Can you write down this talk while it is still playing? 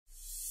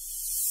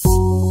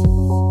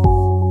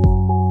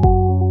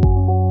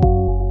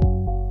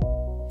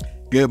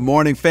Good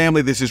morning,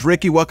 family. This is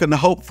Ricky. Welcome to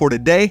Hope for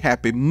Today.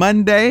 Happy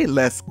Monday.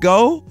 Let's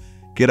go.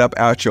 Get up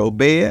out your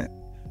bed,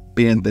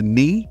 bend the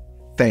knee.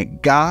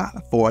 Thank God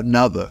for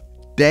another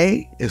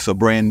day. It's a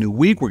brand new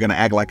week. We're going to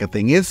act like a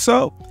thing is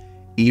so,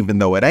 even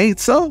though it ain't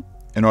so,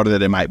 in order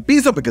that it might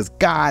be so, because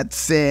God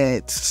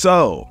said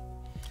so.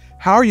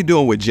 How are you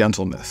doing with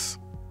gentleness?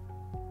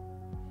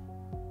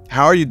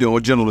 How are you doing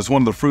with gentleness?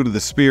 One of the fruit of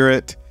the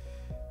Spirit.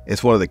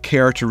 It's one of the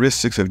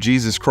characteristics of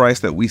Jesus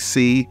Christ that we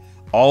see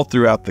all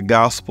throughout the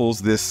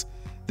Gospels, this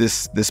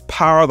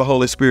power of the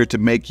Holy Spirit to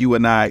make you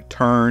and I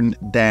turn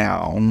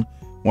down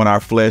when our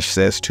flesh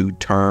says to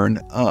turn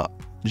up.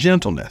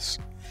 Gentleness.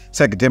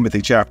 2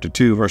 Timothy chapter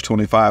 2, verse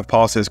 25,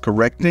 Paul says,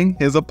 correcting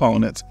his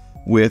opponents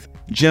with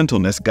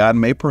gentleness, God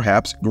may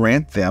perhaps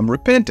grant them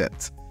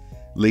repentance,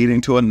 leading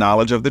to a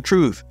knowledge of the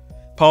truth.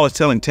 Paul is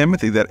telling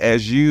Timothy that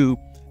as you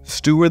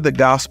steward the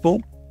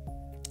gospel,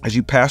 as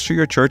you pastor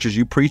your church, as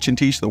you preach and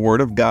teach the word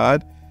of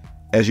God,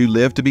 as you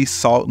live to be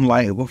salt and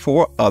light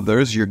before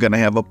others, you're going to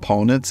have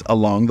opponents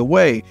along the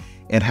way.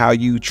 And how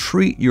you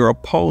treat your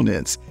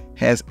opponents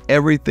has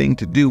everything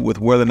to do with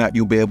whether or not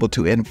you'll be able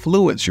to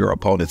influence your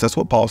opponents. That's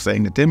what Paul's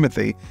saying to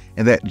Timothy,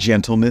 and that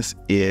gentleness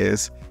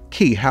is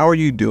key. How are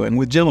you doing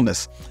with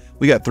gentleness?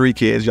 We got 3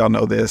 kids. Y'all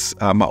know this.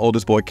 My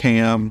oldest boy,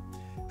 Cam,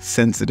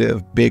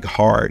 sensitive, big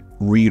heart,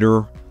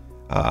 reader,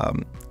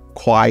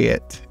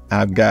 quiet.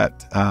 I've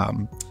got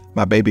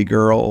my baby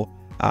girl,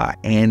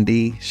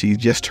 Andy. She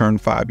just turned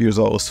 5 years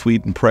old,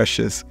 sweet and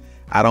precious.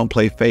 I don't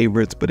play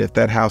favorites, but if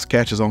that house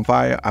catches on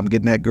fire, I'm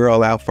getting that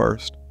girl out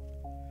first.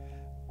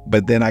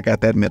 But then I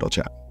got that middle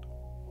child.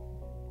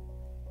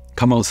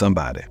 Come on,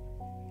 somebody.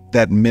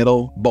 That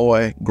middle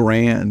boy,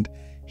 Grand,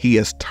 he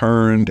is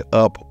turned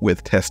up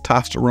with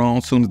testosterone.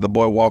 As soon as the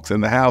boy walks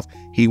in the house,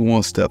 he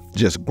wants to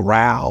just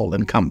growl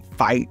and come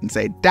fight and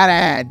say,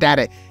 "Daddy,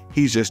 daddy."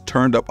 He's just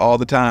turned up all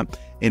the time.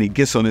 And he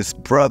gets on his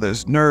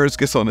brother's nerves,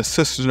 gets on his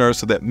sister's nerves,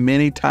 so that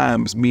many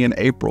times me and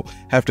April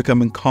have to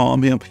come and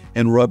calm him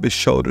and rub his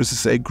shoulders and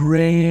say,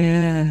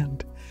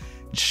 Grand,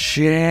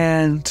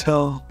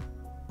 gentle.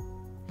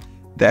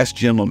 That's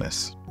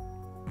gentleness.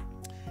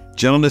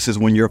 Gentleness is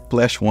when your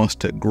flesh wants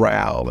to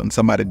growl and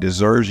somebody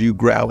deserves you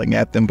growling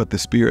at them, but the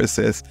Spirit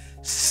says,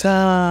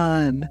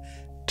 son,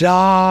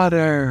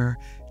 daughter,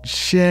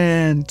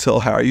 gentle.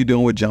 How are you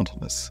doing with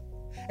gentleness?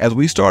 As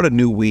we start a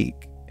new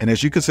week, and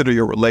as you consider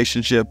your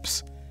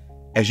relationships,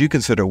 as you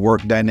consider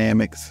work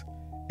dynamics,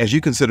 as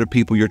you consider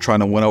people you're trying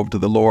to win over to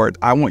the Lord,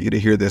 I want you to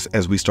hear this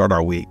as we start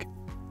our week.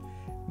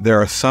 There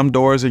are some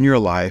doors in your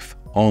life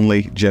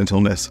only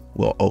gentleness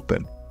will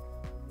open.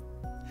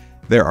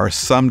 There are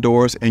some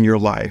doors in your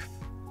life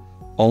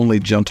only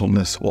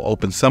gentleness will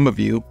open. Some of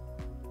you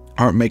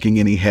aren't making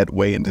any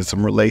headway into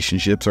some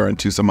relationships or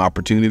into some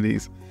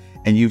opportunities,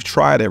 and you've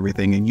tried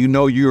everything, and you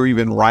know you're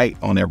even right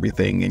on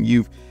everything, and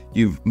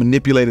you've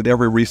manipulated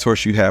every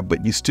resource you have,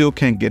 but you still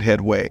can't get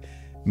headway.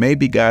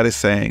 Maybe God is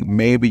saying,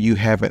 maybe you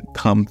haven't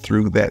come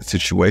through that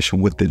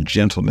situation with the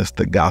gentleness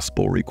the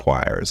gospel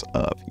requires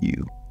of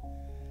you.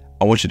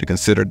 I want you to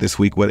consider this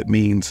week what it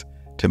means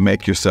to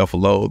make yourself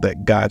low,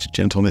 that God's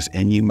gentleness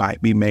in you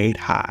might be made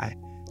high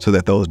so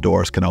that those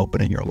doors can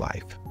open in your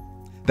life.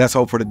 That's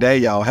Hope for Today,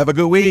 y'all. Have a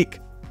good week.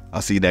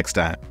 I'll see you next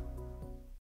time.